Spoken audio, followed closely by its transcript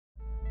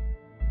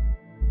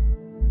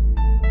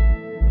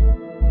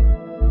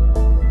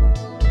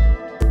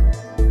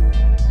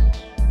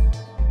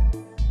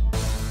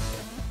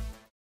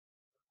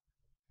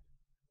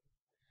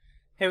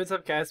Hey, what's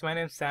up, guys? My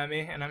name's Sammy,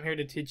 and I'm here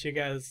to teach you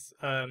guys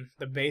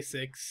the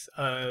basics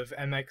of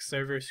MX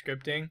server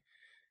scripting.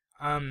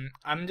 I'm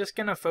just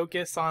gonna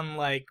focus on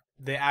like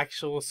the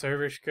actual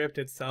server script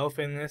itself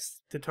in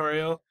this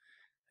tutorial,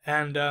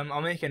 and I'll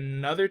make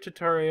another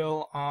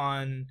tutorial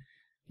on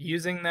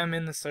using them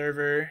in the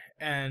server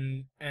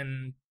and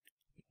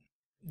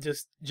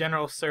just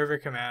general server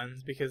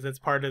commands because it's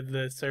part of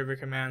the server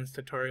commands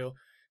tutorial.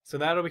 So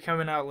that'll be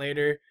coming out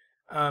later.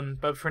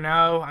 But for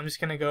now, I'm just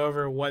going to go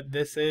over what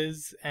this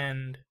is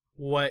and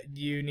what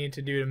you need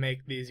to do to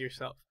make these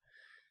yourself.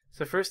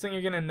 So first thing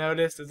you're going to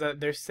notice is that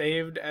they're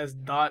saved as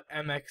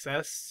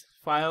 .mxs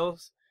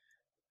files,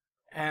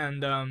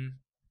 and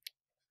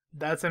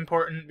that's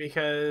important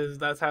because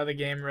that's how the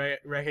game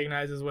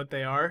recognizes what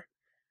they are.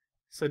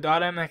 So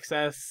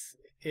 .mxs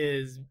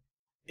is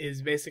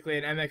basically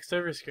an MX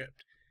server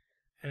script.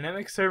 An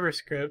MX server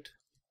script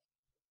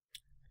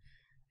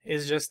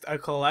is just a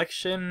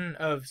collection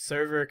of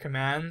server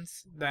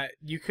commands that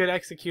you could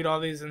execute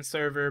all these in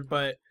server,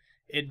 but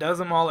it does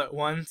them all at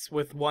once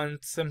with one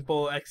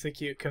simple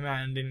execute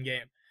command in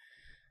game.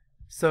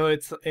 So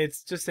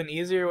it's just an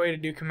easier way to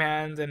do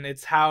commands, and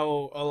it's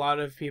how a lot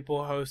of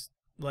people host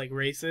like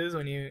races.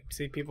 When you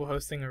see people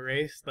hosting a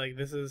race, like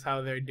this is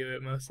how they do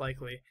it most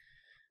likely.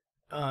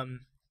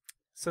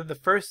 So the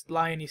first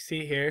line you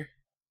see here,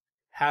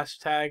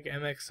 hashtag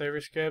MX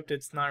server script,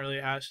 it's not really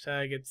a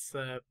hashtag, it's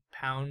a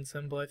pound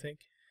symbol, I think.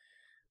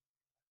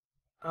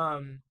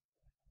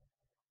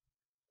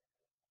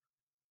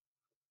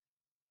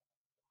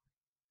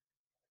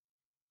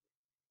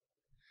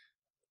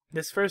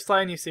 This first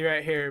line you see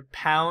right here,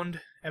 pound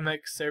MX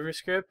server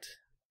script,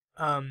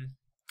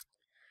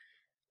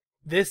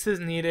 this is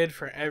needed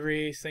for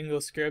every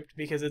single script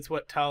because it's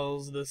what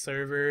tells the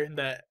server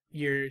that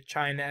you're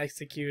trying to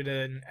execute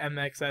an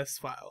MXS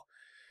file.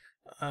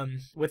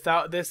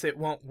 Without this, it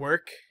won't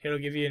work. It'll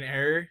give you an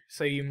error.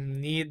 So you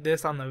need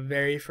this on the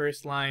very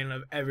first line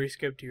of every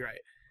script you write.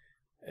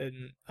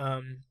 And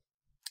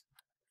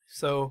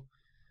so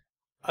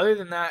other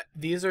than that,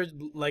 these are,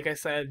 like I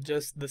said,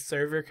 just the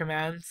server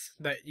commands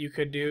that you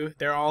could do.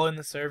 They're all in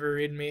the server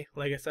README.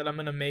 Like I said, I'm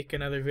gonna make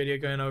another video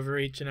going over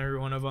each and every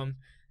one of them.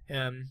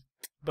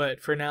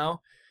 But for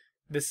now,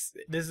 this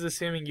is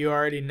assuming you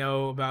already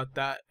know about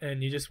that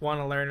and you just want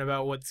to learn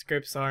about what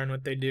scripts are and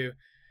what they do.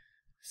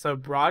 So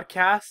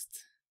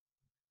broadcast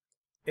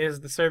is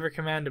the server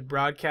command to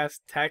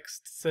broadcast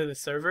text to the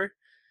server.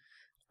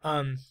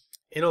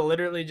 It'll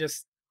literally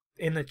just,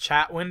 in the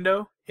chat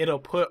window, it'll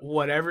put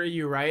whatever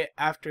you write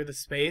after the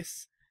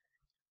space,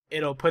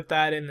 it'll put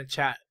that in the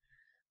chat.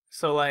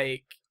 So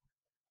like,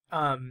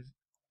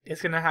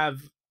 it's gonna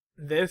have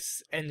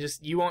this, and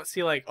just, you won't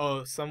see like,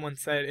 oh, someone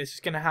said, it's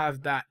just gonna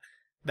have that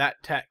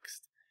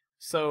text.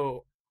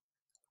 So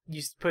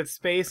you put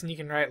space and you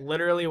can write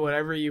literally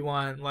whatever you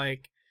want,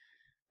 like,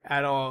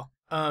 at all.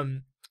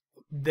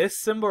 This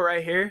symbol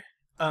right here,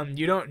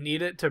 you don't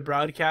need it to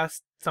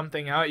broadcast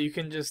something out. You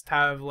can just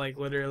have like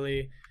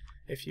literally,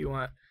 if you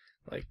want,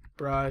 like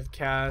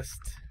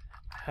broadcast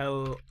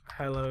hello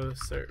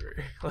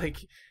server.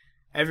 Like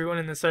everyone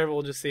in the server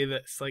will just see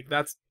this. Like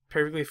that's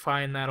perfectly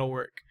fine, that'll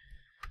work.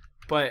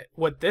 But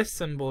what this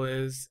symbol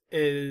is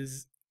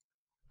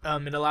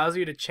it allows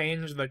you to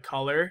change the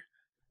color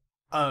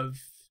of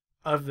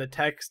the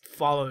text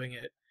following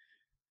it.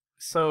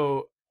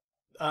 So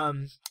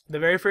the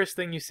very first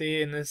thing you see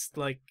in this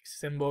like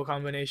symbol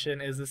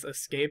combination is this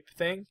escape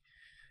thing.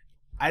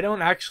 I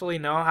don't actually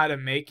know how to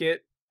make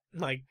it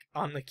like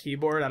on the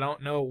keyboard. I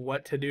don't know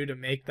what to do to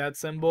make that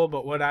symbol,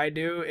 but what I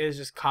do is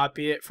just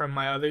copy it from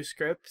my other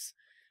scripts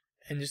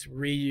and just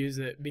reuse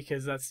it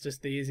because that's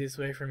just the easiest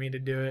way for me to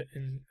do it.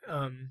 And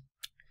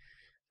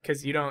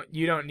because you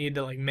don't need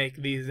to like make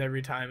these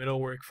every time, it'll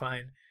work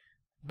fine.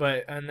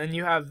 But and then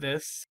you have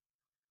this.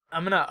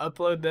 I'm gonna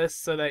upload this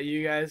so that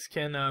you guys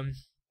can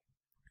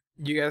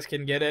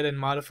get it and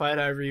modify it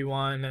however you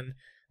want and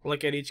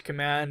look at each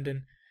command.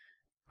 And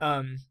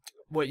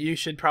what you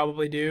should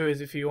probably do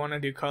is, if you want to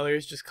do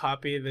colors, just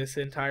copy this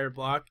entire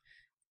block,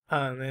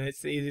 and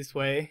it's the easiest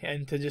way.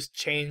 And to just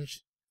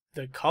change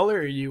the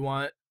color you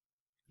want,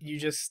 you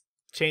just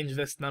change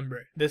this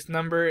number. This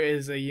number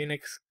is a UNIX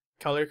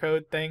color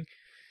code thing,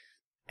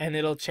 and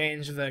it'll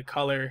change the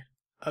color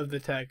of the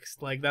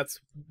text. Like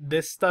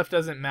this stuff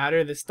doesn't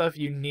matter. This stuff,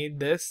 you need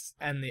this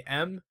and the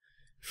M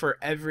for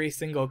every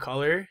single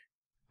color,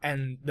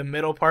 and the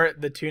middle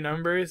part, the two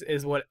numbers,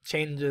 is what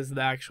changes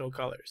the actual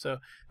color. So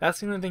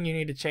that's the only thing you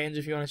need to change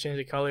if you want to change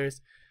the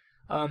colors.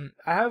 I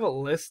have a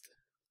list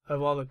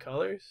of all the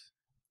colors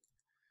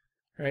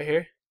right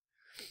here,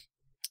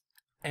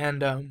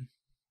 and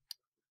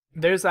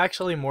there's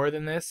actually more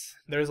than this.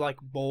 There's like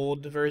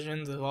bold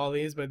versions of all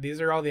these, but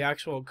these are all the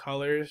actual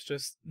colors,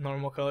 just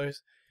normal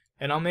colors.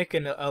 And I'll make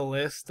a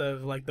list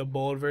of like the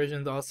bold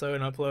versions also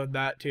and upload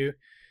that too.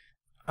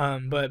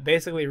 But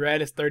basically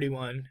red is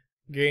 31,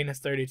 green is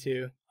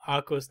 32,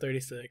 aqua is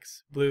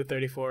 36, blue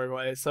 34,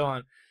 white, so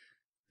on.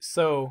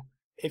 So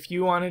if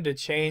you wanted to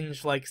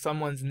change like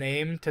someone's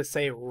name to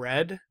say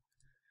red,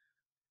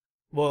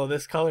 well,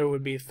 this color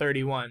would be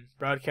 31.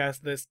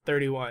 Broadcast this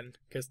 31,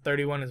 because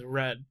 31 is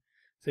red.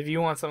 So if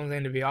you want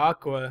something to be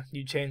aqua,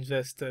 you change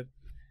this to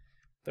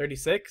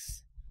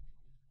 36,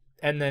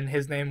 and then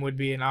his name would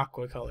be an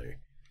aqua color.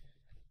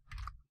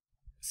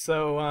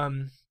 So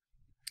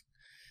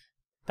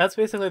that's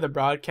basically the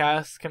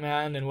broadcast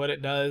command and what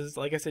it does.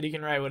 Like I said, you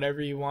can write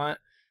whatever you want,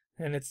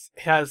 and it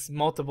has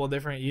multiple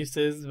different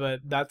uses, but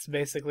that's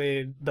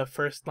basically the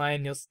first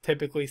line. You'll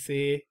typically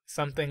see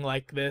something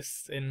like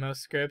this in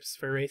most scripts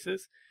for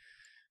races.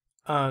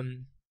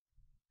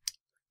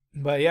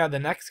 But yeah, the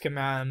next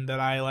command that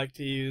I like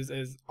to use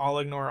is all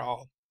ignore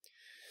all.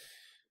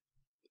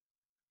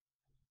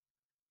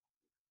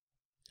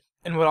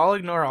 And what all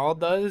ignore all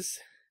does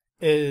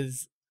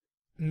is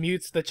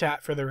mutes the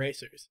chat for the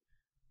racers.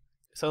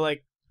 So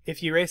like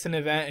if you race an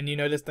event and you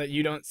notice that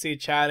you don't see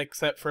chat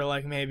except for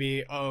like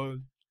maybe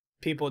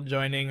people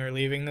joining or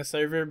leaving the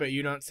server, but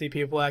you don't see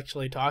people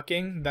actually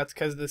talking, that's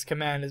because this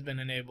command has been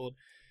enabled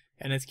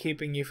and it's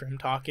keeping you from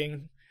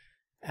talking.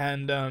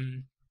 And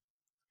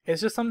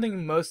it's just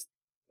something most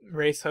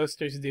race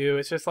hosters do.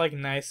 It's just like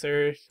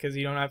nicer because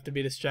you don't have to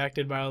be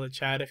distracted by all the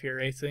chat if you're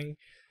racing.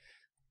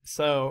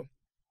 So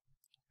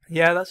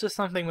yeah, that's just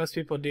something most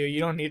people do.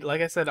 You don't need,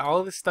 like I said, all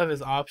of this stuff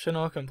is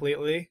optional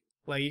completely.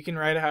 Like you can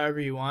write it however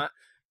you want,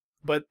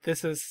 but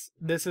this is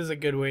a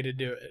good way to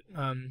do it.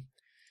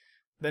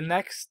 The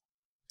next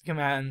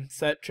command,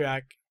 set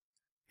track.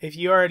 If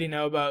you already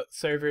know about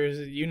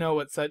servers, you know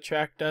what set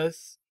track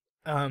does.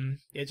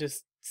 It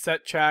just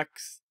set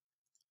tracks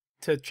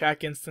to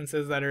track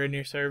instances that are in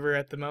your server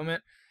at the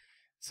moment.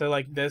 So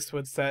like this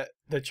would set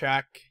the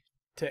track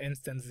to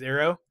instance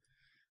 0.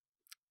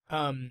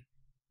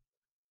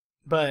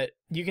 But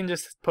you can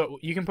just put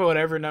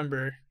whatever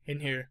number in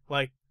here,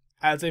 like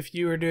as if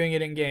you were doing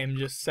it in game.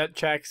 Just set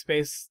track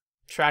space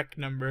track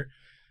number.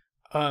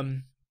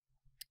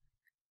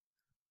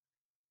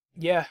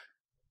 Yeah.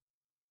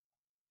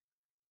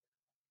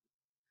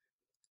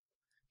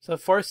 So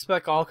force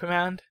spec all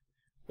command,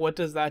 what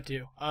does that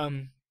do?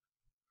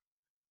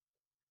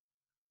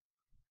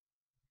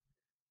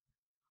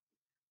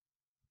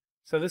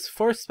 So this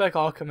force spec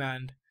all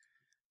command,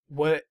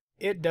 what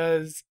it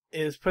does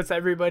is puts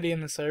everybody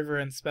in the server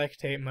in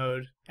spectate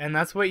mode, and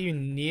that's what you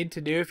need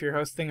to do if you're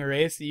hosting a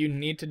race. You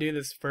need to do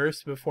this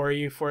first before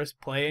you force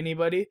play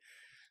anybody,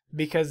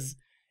 because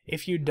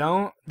if you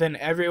don't, then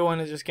everyone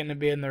is just going to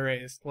be in the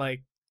race.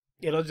 Like,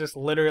 it'll just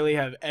literally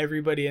have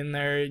everybody in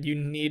there. You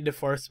need to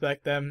force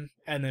spec them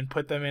and then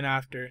put them in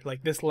after.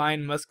 Like, this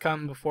line must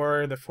come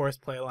before the force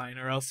play line,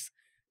 or else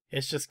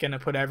it's just going to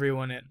put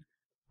everyone in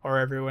or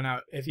everyone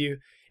out. If you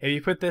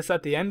put this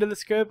at the end of the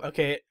script,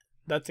 okay,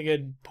 that's a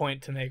good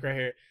point to make right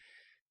here.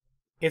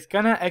 It's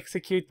going to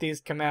execute these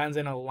commands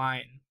in a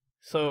line.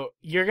 So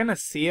you're going to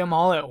see them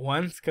all at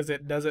once because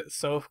it does it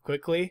so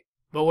quickly.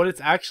 But what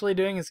it's actually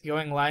doing is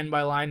going line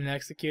by line and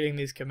executing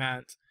these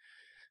commands.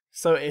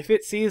 So if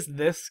it sees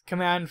this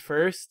command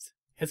first,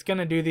 it's going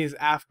to do these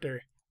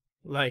after.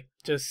 Like,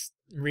 just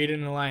read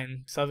in a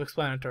line,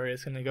 self-explanatory.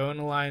 It's going to go in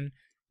a line,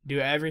 do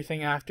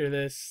everything after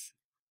this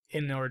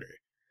in order.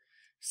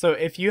 So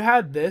if you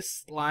had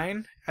this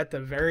line at the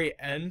very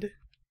end,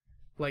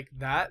 like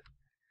that,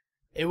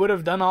 it would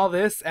have done all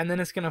this, and then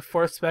it's going to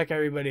force spec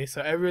everybody.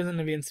 So everyone's going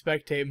to be in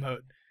spectate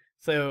mode.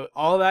 So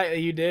all that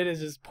you did is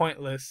just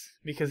pointless,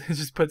 because it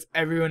just puts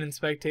everyone in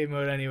spectate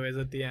mode anyways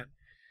at the end.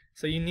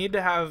 So you need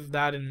to have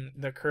that in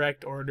the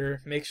correct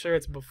order. Make sure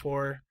it's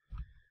before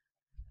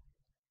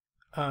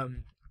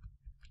the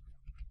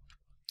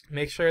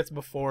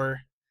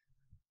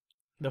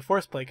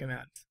force play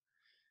commands.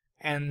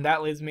 And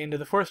that leads me into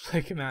the force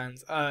play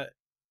commands.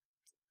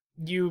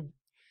 You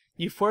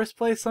force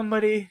play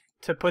somebody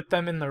to put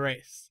them in the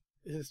race.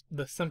 This is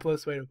the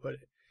simplest way to put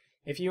it.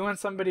 If you want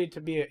somebody to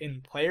be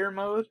in player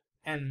mode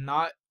and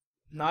not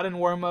in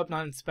warm up,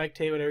 not in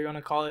spectate, whatever you want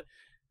to call it,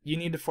 you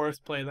need to force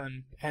play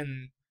them.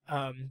 And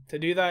to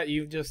do that,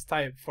 you just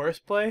type force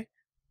play,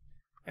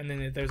 and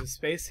then there's a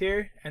space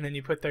here, and then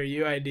you put their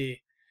UID.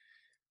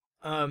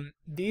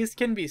 These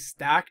can be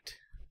stacked.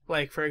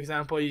 Like, for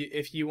example,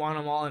 if you want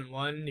them all in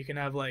one, you can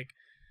have like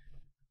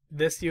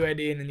this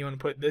UID, and then you want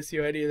to put this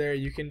UID there,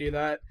 you can do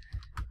that.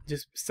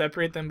 Just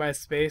separate them by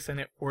space and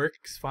it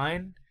works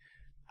fine.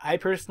 I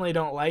personally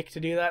don't like to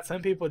do that.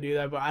 Some people do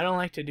that, but I don't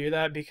like to do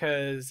that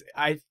because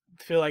I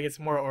feel like it's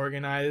more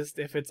organized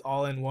if it's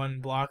all in one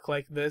block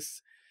like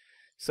this.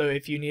 So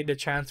if you need to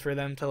transfer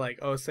them to, like,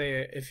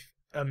 say if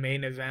a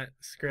main event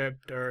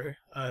script or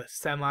a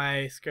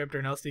semi script or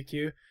an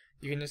LCQ,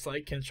 you can just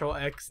like Control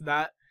X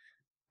that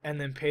and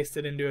then paste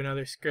it into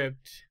another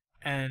script,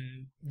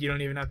 and you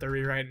don't even have to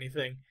rewrite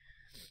anything.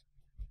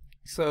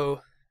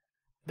 So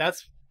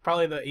that's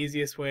probably the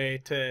easiest way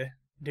to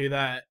do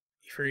that.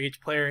 For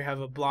each player, you have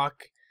a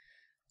block.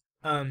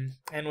 And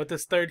what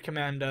this third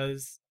command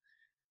does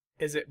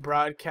is it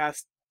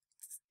broadcasts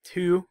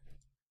to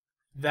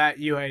that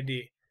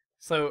UID.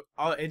 So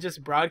it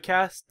just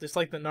broadcasts, just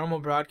like the normal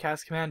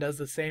broadcast command does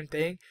the same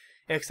thing,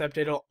 except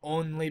it'll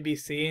only be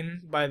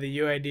seen by the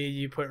UID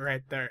you put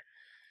right there.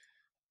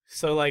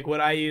 So like what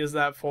I use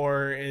that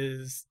for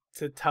is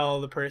to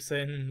tell the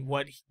person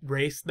what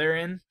race they're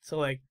in. So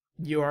like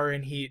you are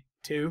in heat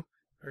 2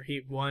 or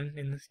heat 1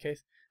 in this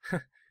case.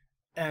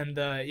 And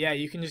yeah,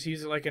 you can just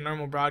use it like a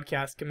normal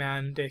broadcast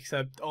command,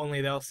 except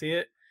only they'll see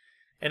it.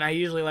 And I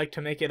usually like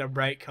to make it a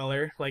bright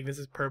color, like this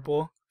is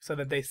purple, so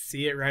that they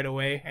see it right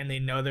away and they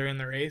know they're in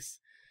the race.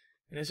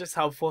 And it's just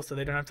helpful so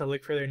they don't have to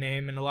look for their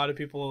name, and a lot of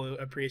people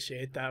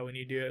appreciate that when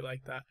you do it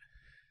like that.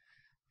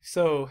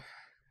 So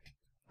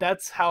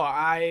that's how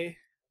I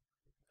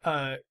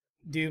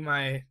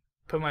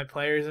put my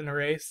players in a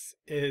race,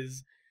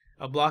 is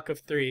a block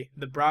of 3.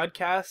 The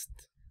broadcast,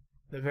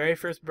 the very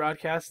first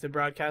broadcast to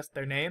broadcast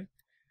their name,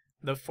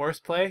 the force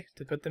play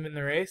to put them in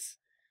the race,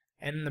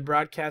 and the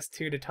broadcast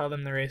 2 to tell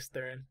them the race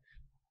they're in.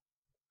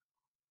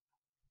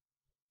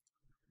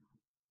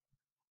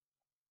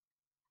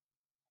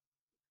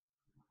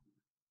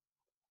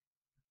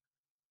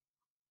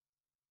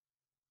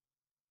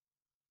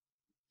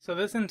 So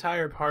this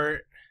entire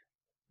part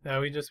that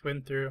we just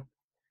went through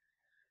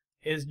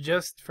is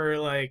just for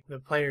like the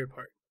player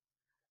part.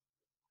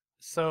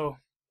 So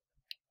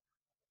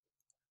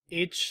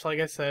each,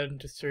 like I said,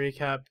 just to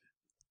recap,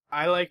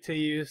 I like to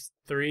use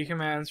 3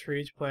 commands for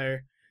each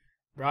player: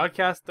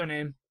 broadcast their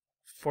name,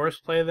 force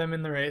play them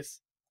in the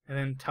race, and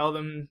then tell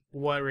them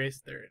what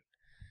race they're in.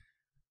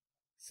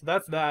 So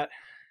that's that.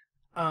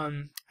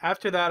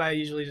 After that, I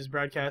usually just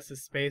broadcast the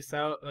space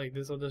out. Like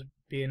this will just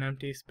be an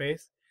empty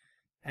space,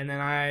 and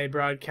then I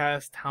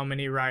broadcast how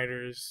many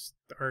riders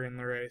are in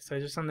the race.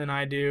 That's just something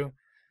I do.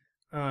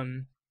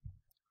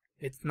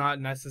 It's not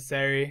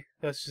necessary.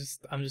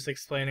 I'm just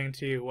explaining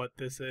to you what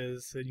this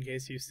is in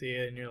case you see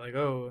it and you're like,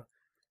 oh,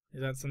 is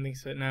that something?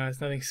 No,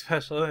 it's nothing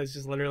special. It's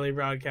just literally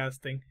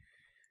broadcasting.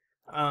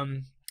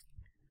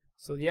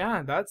 So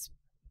yeah, that's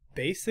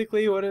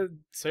basically what a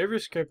server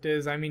script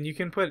is. I mean, you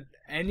can put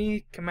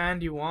any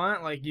command you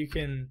want. Like you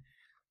can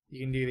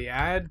do the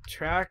add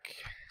track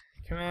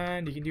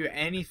command. You can do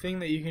anything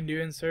that you can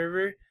do in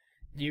server.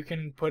 You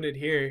can put it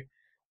here,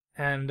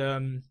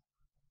 and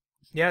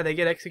yeah, they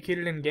get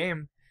executed in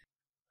game.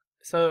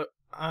 So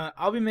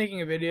I'll be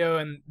making a video,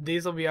 and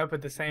these will be up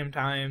at the same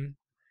time.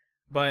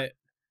 But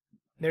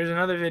there's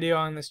another video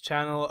on this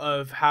channel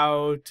of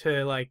how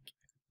to like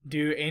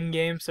do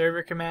in-game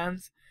server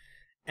commands,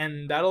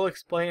 and that'll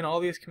explain all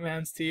these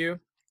commands to you,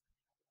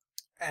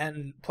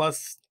 and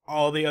plus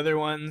all the other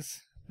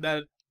ones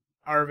that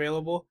are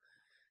available.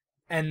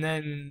 And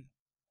then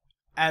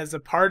as a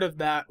part of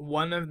that,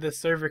 one of the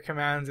server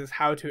commands is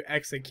how to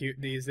execute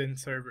these in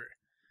server.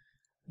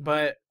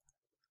 But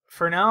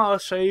for now, I'll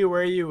show you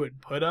where you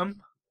would put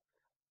them.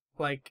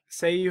 Like,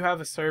 say you have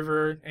a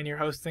server and you're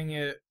hosting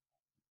it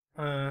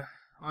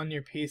on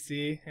your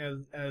PC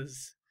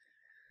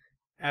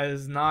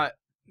as not,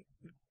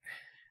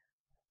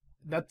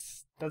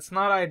 that's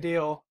not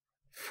ideal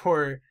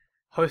for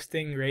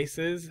hosting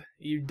races.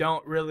 You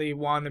don't really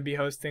want to be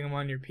hosting them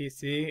on your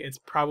PC. It's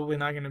probably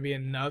not going to be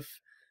enough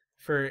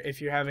for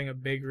if you're having a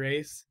big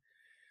race.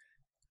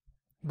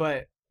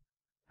 But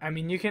I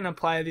mean, you can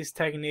apply these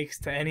techniques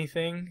to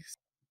anything.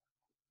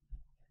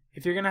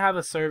 If you're going to have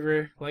a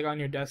server like on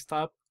your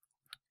desktop,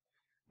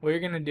 what you're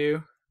going to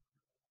do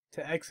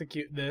to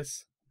execute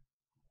this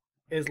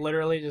is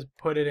literally just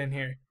put it in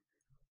here.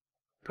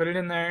 Put it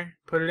in there,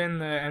 put it in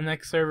the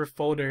MX server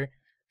folder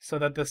so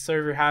that the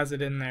server has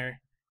it in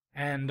there,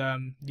 and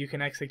you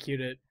can execute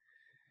it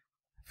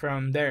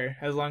from there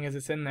as long as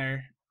it's in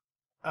there.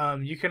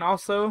 You can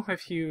also,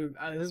 if you,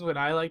 this is what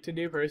I like to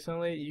do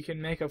personally, you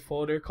can make a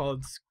folder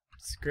called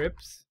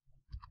scripts,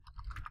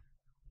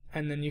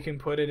 and then you can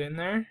put it in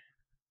there.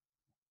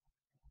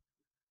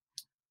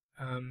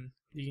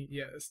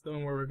 Yeah, it's the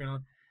one we're working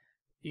on.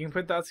 You can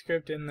put that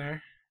script in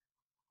there.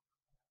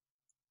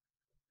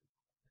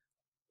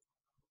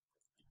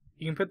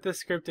 You can put this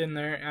script in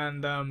there,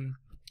 and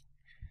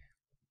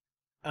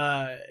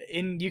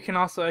you can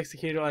also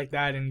execute it like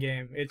that in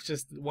game. It's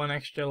just one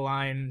extra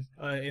line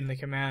in the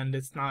command.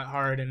 It's not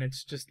hard, and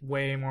it's just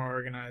way more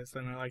organized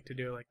than I like to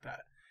do it like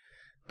that.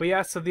 But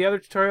yeah, so the other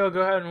tutorial,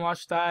 go ahead and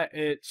watch that.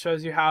 It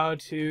shows you how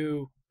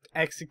to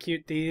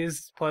execute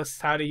these,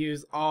 plus how to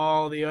use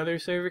all the other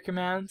server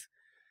commands.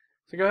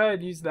 So go ahead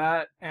and use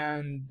that,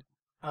 and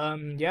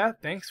yeah,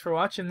 thanks for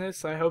watching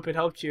this. I hope it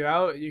helped you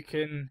out. You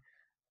can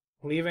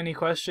leave any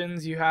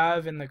questions you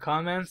have in the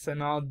comments,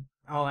 and I'll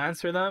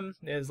answer them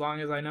as long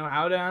as I know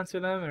how to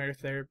answer them or if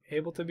they're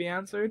able to be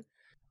answered.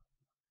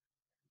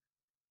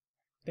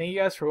 Thank you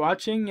guys for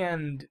watching,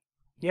 and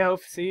yeah,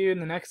 hope to see you in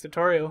the next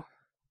tutorial.